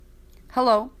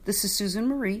Hello, this is Susan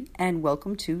Marie, and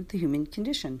welcome to The Human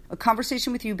Condition, a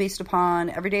conversation with you based upon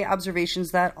everyday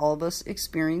observations that all of us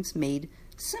experience made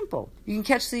simple. You can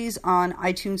catch these on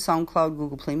iTunes, SoundCloud,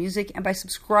 Google Play Music, and by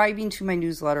subscribing to my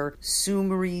newsletter,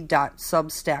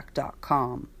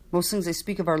 suemarie.substack.com. Most things I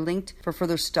speak of are linked for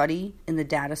further study in the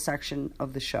data section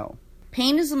of the show.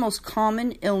 Pain is the most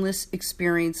common illness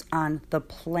experience on the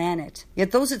planet.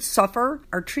 Yet those that suffer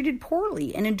are treated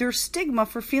poorly and endure stigma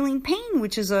for feeling pain,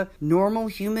 which is a normal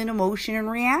human emotion and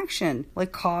reaction,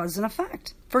 like cause and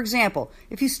effect. For example,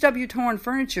 if you stub your toe on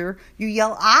furniture, you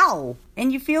yell, "ow,"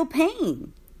 and you feel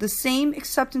pain. The same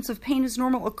acceptance of pain as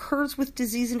normal occurs with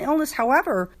disease and illness.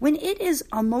 However, when it is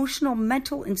emotional,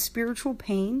 mental, and spiritual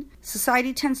pain,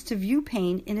 society tends to view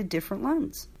pain in a different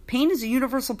lens. Pain is a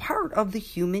universal part of the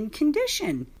human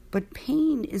condition, but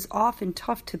pain is often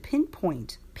tough to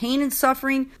pinpoint. Pain and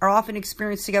suffering are often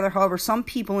experienced together. However, some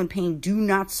people in pain do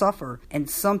not suffer, and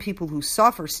some people who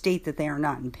suffer state that they are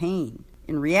not in pain.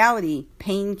 In reality,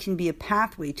 pain can be a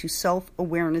pathway to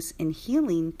self-awareness and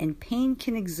healing, and pain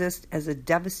can exist as a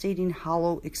devastating,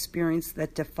 hollow experience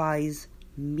that defies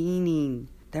meaning.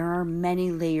 There are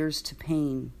many layers to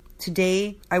pain.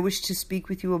 Today, I wish to speak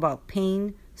with you about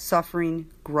pain, suffering,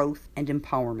 growth, and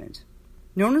empowerment.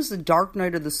 Known as the dark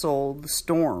night of the soul, the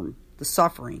storm, the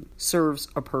suffering, serves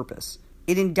a purpose.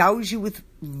 It endows you with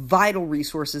vital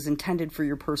resources intended for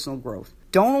your personal growth.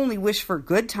 Don't only wish for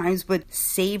good times, but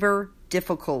savor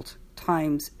difficult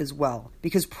times as well,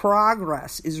 because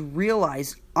progress is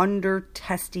realized under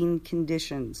testing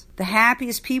conditions. The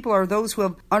happiest people are those who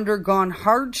have undergone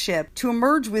hardship to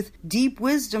emerge with deep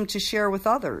wisdom to share with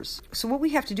others. So what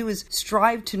we have to do is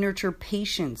strive to nurture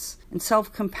patience and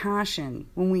self-compassion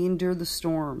when we endure the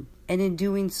storm. And in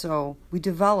doing so, we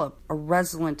develop a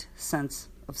resilient sense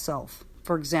of self.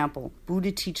 For example,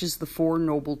 Buddha teaches the Four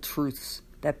Noble Truths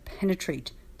that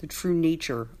penetrate the true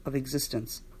nature of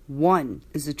existence. One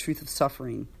is the truth of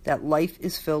suffering, that life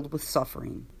is filled with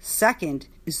suffering. Second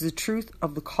is the truth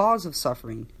of the cause of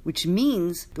suffering, which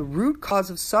means the root cause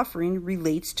of suffering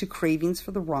relates to cravings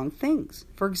for the wrong things.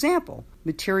 For example,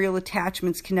 material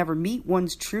attachments can never meet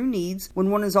one's true needs when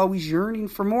one is always yearning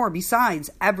for more. Besides,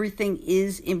 everything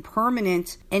is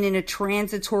impermanent and in a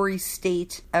transitory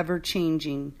state,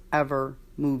 ever-changing,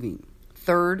 ever-moving.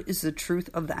 Third is the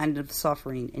truth of the end of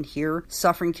suffering. And here,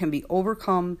 suffering can be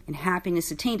overcome and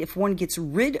happiness attained if one gets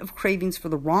rid of cravings for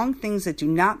the wrong things that do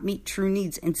not meet true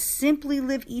needs and simply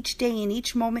live each day and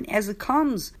each moment as it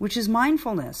comes, which is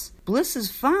mindfulness. Bliss is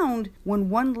found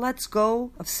when one lets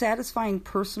go of satisfying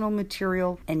personal,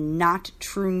 material, and not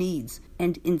true needs,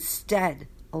 and instead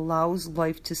allows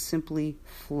life to simply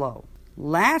flow.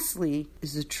 Lastly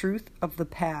is the truth of the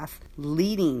path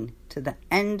leading to the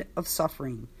end of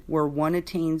suffering, where one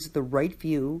attains the right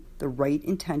view, the right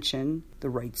intention, the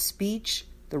right speech,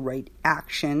 the right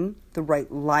action, the right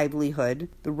livelihood,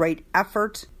 the right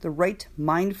effort, the right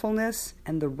mindfulness,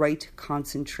 and the right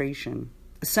concentration.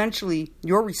 Essentially,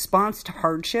 your response to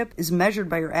hardship is measured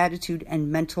by your attitude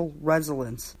and mental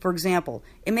resilience. For example,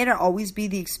 it may not always be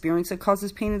the experience that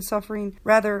causes pain and suffering,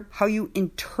 rather how you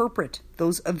interpret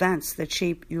those events that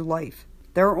shape your life.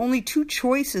 There are only two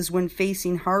choices when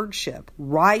facing hardship: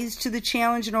 rise to the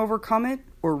challenge and overcome it,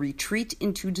 or retreat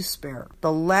into despair.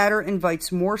 The latter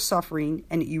invites more suffering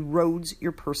and erodes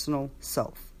your personal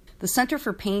self. The Center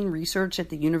for Pain Research at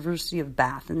the University of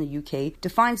Bath in the UK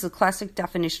defines the classic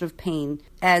definition of pain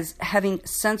as having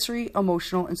sensory,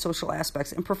 emotional, and social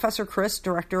aspects. And Professor Chris,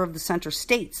 director of the center,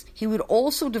 states he would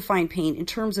also define pain in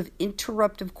terms of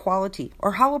interruptive quality,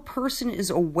 or how a person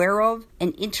is aware of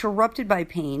and interrupted by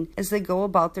pain as they go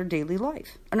about their daily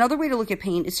life. Another way to look at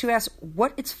pain is to ask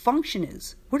what its function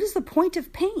is. What is the point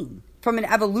of pain? From an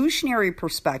evolutionary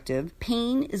perspective,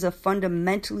 pain is a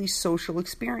fundamentally social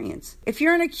experience. If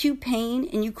you're in acute pain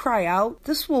and you cry out,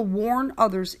 this will warn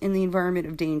others in the environment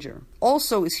of danger.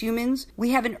 Also, as humans, we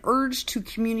have an urge to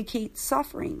communicate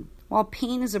suffering. While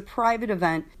pain is a private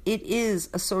event, it is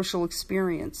a social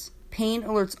experience. Pain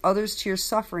alerts others to your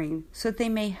suffering so that they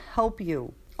may help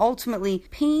you. Ultimately,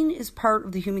 pain is part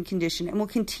of the human condition and will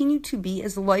continue to be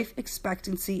as life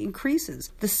expectancy increases.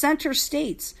 The center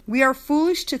states, "We are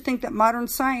foolish to think that modern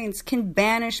science can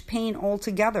banish pain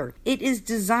altogether. It is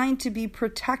designed to be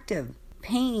protective.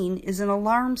 Pain is an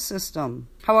alarm system."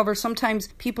 However, sometimes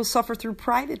people suffer through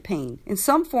private pain. In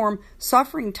some form,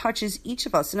 suffering touches each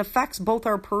of us and affects both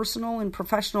our personal and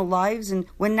professional lives, and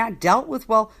when not dealt with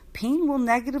well, pain will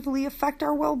negatively affect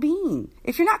our well-being.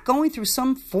 If you're not going through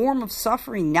some form of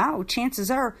suffering now,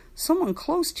 chances are someone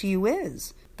close to you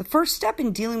is. The first step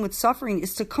in dealing with suffering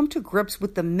is to come to grips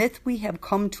with the myth we have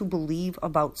come to believe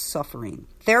about suffering.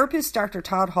 Therapist Dr.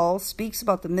 Todd Hall speaks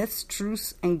about the myths,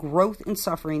 truths, and growth in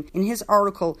suffering in his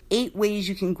article, 8 Ways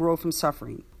You Can Grow from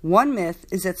Suffering. One myth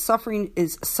is that suffering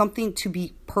is something to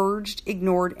be purged,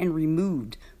 ignored, and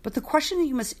removed. But the question that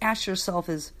you must ask yourself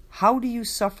is, how do you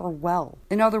suffer well?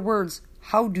 In other words,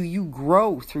 how do you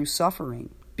grow through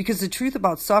suffering? Because the truth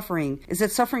about suffering is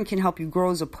that suffering can help you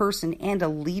grow as a person and a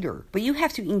leader, but you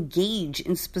have to engage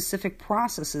in specific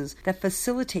processes that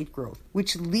facilitate growth,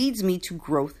 which leads me to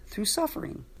growth through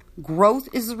suffering. Growth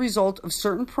is the result of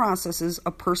certain processes a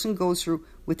person goes through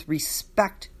with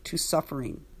respect to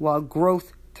suffering, while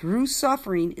growth through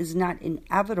suffering is not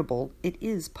inevitable, it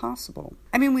is possible.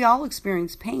 We all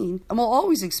experience pain and will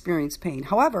always experience pain.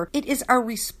 However, it is our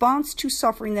response to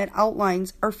suffering that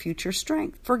outlines our future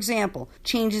strength. For example,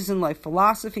 changes in life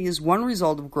philosophy is one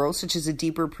result of growth, such as a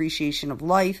deeper appreciation of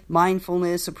life,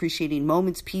 mindfulness, appreciating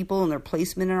moments, people, and their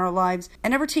placement in our lives,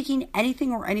 and never taking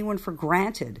anything or anyone for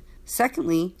granted.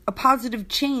 Secondly, a positive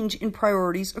change in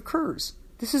priorities occurs.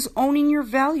 This is owning your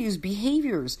values,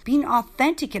 behaviors, being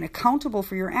authentic and accountable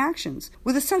for your actions,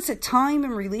 with a sense that time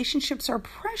and relationships are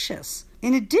precious.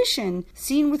 In addition,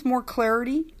 seeing with more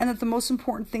clarity, and that the most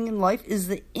important thing in life is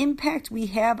the impact we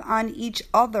have on each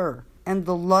other and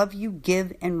the love you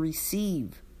give and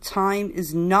receive. Time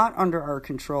is not under our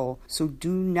control, so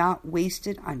do not waste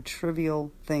it on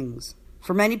trivial things.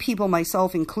 For many people,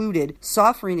 myself included,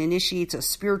 suffering initiates a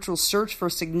spiritual search for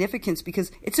significance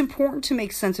because it's important to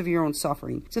make sense of your own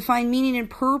suffering, to find meaning and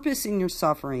purpose in your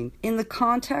suffering in the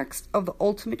context of the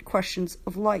ultimate questions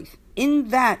of life. In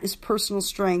that is personal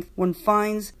strength one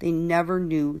finds they never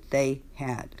knew they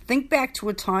had. Think back to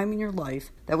a time in your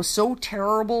life that was so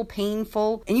terrible,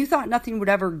 painful, and you thought nothing would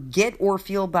ever get or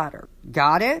feel better.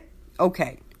 Got it?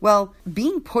 Okay. Well,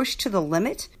 being pushed to the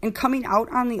limit and coming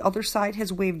out on the other side has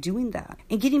a way of doing that.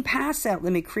 And getting past that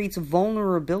limit creates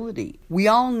vulnerability. We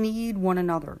all need one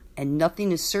another. And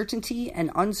nothing is certainty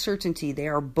and uncertainty. They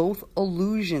are both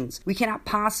illusions. We cannot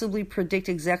possibly predict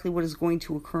exactly what is going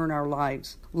to occur in our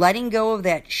lives. Letting go of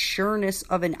that sureness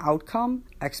of an outcome,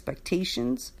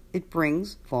 expectations, it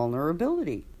brings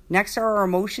vulnerability. Next are our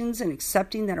emotions and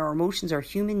accepting that our emotions are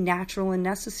human, natural, and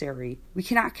necessary. We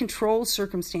cannot control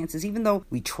circumstances, even though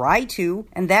we try to,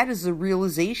 and that is the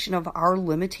realization of our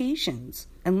limitations.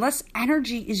 Unless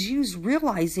energy is used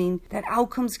realizing that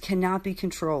outcomes cannot be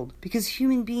controlled, because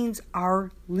human beings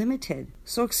are limited.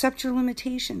 So accept your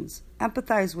limitations,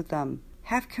 empathize with them,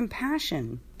 have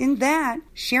compassion. In that,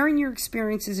 sharing your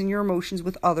experiences and your emotions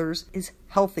with others is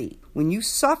healthy. When you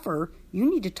suffer, you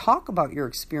need to talk about your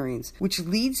experience, which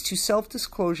leads to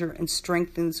self-disclosure and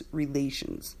strengthens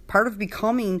relations. Part of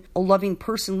becoming a loving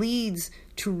person leads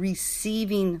to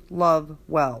receiving love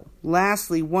well.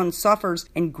 Lastly, one suffers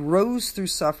and grows through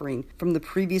suffering from the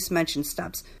previous mentioned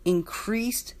steps.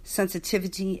 Increased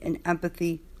sensitivity and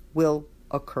empathy will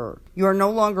occur. You are no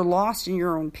longer lost in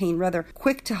your own pain, rather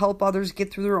quick to help others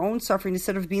get through their own suffering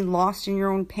instead of being lost in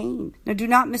your own pain. Now, do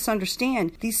not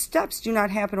misunderstand. These steps do not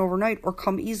happen overnight or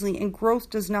come easily, and growth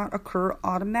does not occur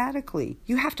automatically.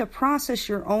 You have to process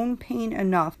your own pain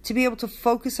enough to be able to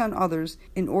focus on others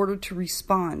in order to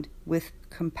respond with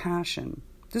compassion.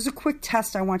 There's a quick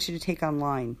test I want you to take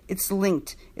online. It's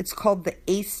linked. It's called the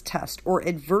ACE test, or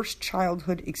Adverse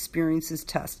Childhood Experiences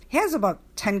Test. It has about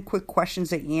 10 quick questions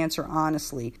that you answer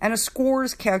honestly, and a score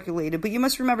is calculated, but you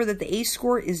must remember that the ACE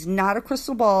score is not a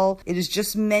crystal ball. It is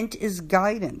just meant as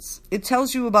guidance. It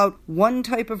tells you about one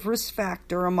type of risk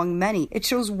factor among many. It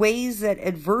shows ways that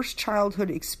adverse childhood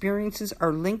experiences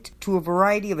are linked to a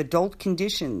variety of adult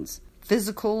conditions: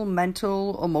 physical,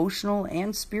 mental, emotional,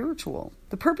 and spiritual.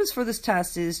 The purpose for this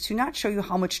test is to not show you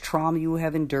how much trauma you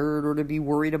have endured or to be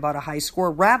worried about a high score,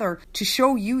 rather to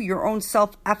show you your own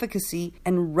self-efficacy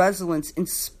and resilience in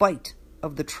spite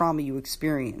of the trauma you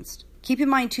experienced. Keep in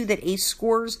mind, too, that ACE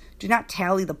scores do not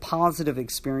tally the positive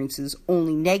experiences,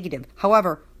 only negative.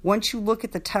 However, once you look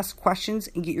at the test questions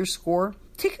and get your score,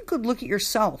 take a good look at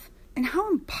yourself and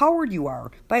how empowered you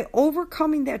are by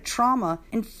overcoming that trauma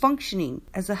and functioning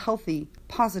as a healthy,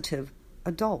 positive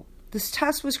adult. This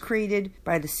test was created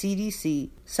by the CDC,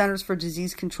 Centers for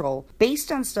Disease Control,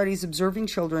 based on studies observing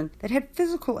children that had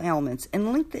physical ailments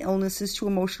and linked the illnesses to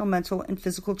emotional, mental, and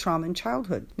physical trauma in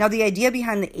childhood. Now, the idea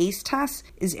behind the ACE test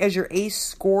is as your ACE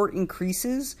score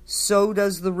increases, so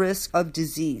does the risk of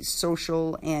disease,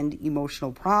 social, and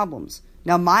emotional problems.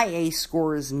 Now, my ACE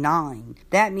score is 9.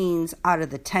 That means out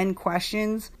of the 10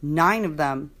 questions, 9 of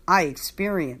them I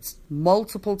experienced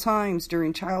multiple times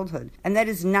during childhood. And that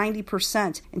is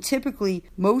 90%. And typically,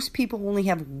 most people only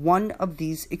have one of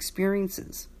these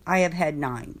experiences. I have had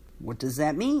 9. What does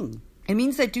that mean? It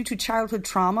means that due to childhood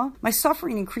trauma, my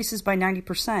suffering increases by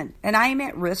 90%, and I am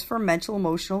at risk for mental,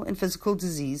 emotional, and physical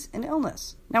disease and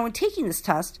illness. Now, when taking this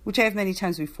test, which I have many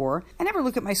times before, I never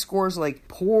look at my scores like,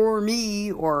 poor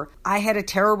me, or I had a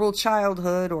terrible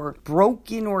childhood, or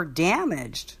broken or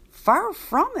damaged. Far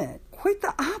from it. Quite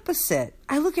the opposite.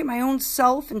 I look at my own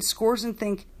self and scores and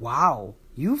think, wow,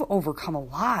 you've overcome a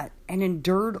lot and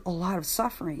endured a lot of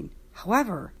suffering.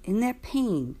 However, in that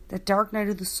pain, that dark night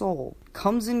of the soul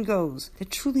comes and goes,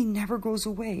 that truly never goes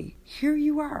away. Here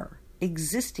you are,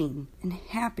 existing and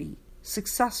happy,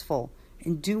 successful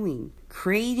and doing,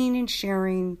 creating and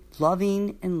sharing,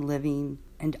 loving and living.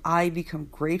 And I become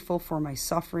grateful for my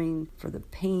suffering, for the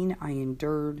pain I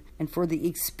endured, and for the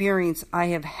experience I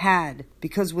have had,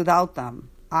 because without them,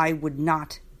 I would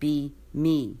not be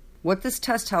me. What this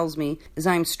test tells me is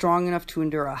I am strong enough to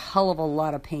endure a hell of a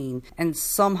lot of pain and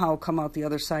somehow come out the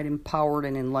other side empowered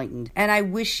and enlightened. And I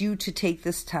wish you to take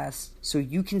this test so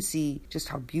you can see just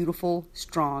how beautiful,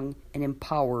 strong, and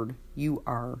empowered you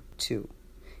are too.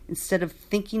 Instead of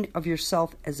thinking of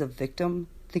yourself as a victim,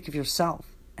 think of yourself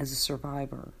as a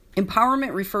survivor.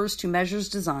 Empowerment refers to measures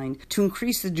designed to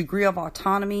increase the degree of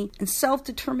autonomy and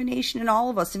self-determination in all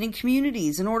of us and in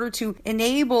communities in order to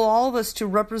enable all of us to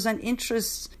represent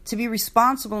interests, to be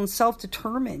responsible and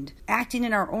self-determined, acting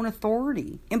in our own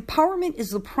authority. Empowerment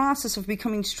is the process of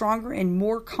becoming stronger and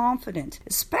more confident,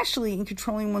 especially in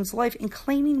controlling one's life and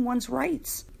claiming one's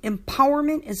rights.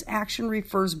 Empowerment as action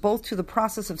refers both to the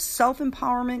process of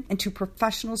self-empowerment and to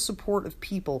professional support of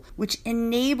people, which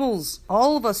enables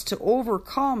all of us to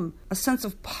overcome a sense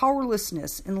of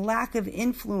powerlessness and lack of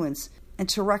influence and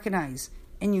to recognize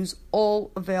and use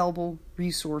all available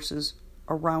resources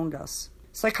around us.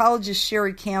 Psychologist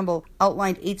Sherry Campbell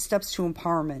outlined 8 steps to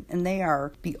empowerment, and they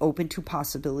are: be open to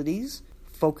possibilities,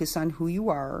 focus on who you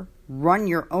are, run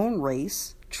your own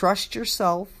race, trust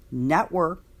yourself,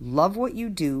 network, love what you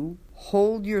do,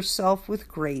 hold yourself with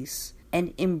grace,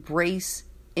 and embrace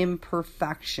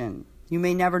imperfection. You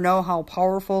may never know how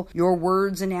powerful your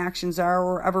words and actions are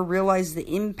or ever realize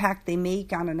the impact they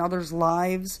make on another's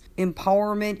lives.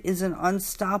 Empowerment is an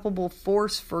unstoppable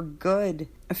force for good.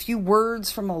 A few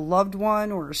words from a loved one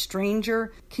or a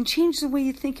stranger can change the way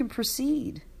you think and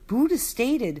proceed. Buddha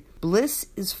stated, bliss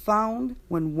is found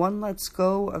when one lets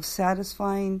go of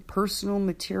satisfying personal,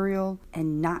 material,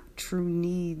 and not true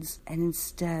needs, and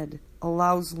instead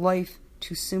allows life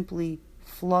to simply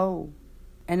flow.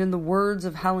 And in the words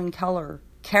of Helen Keller,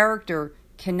 character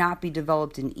cannot be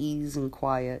developed in ease and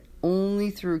quiet. Only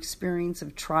through experience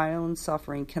of trial and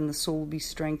suffering can the soul be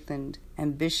strengthened,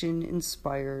 ambition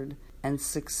inspired, and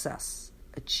success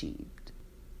achieved.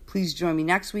 Please join me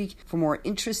next week for more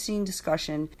interesting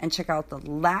discussion and check out the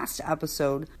last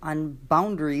episode on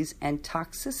boundaries and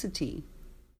toxicity.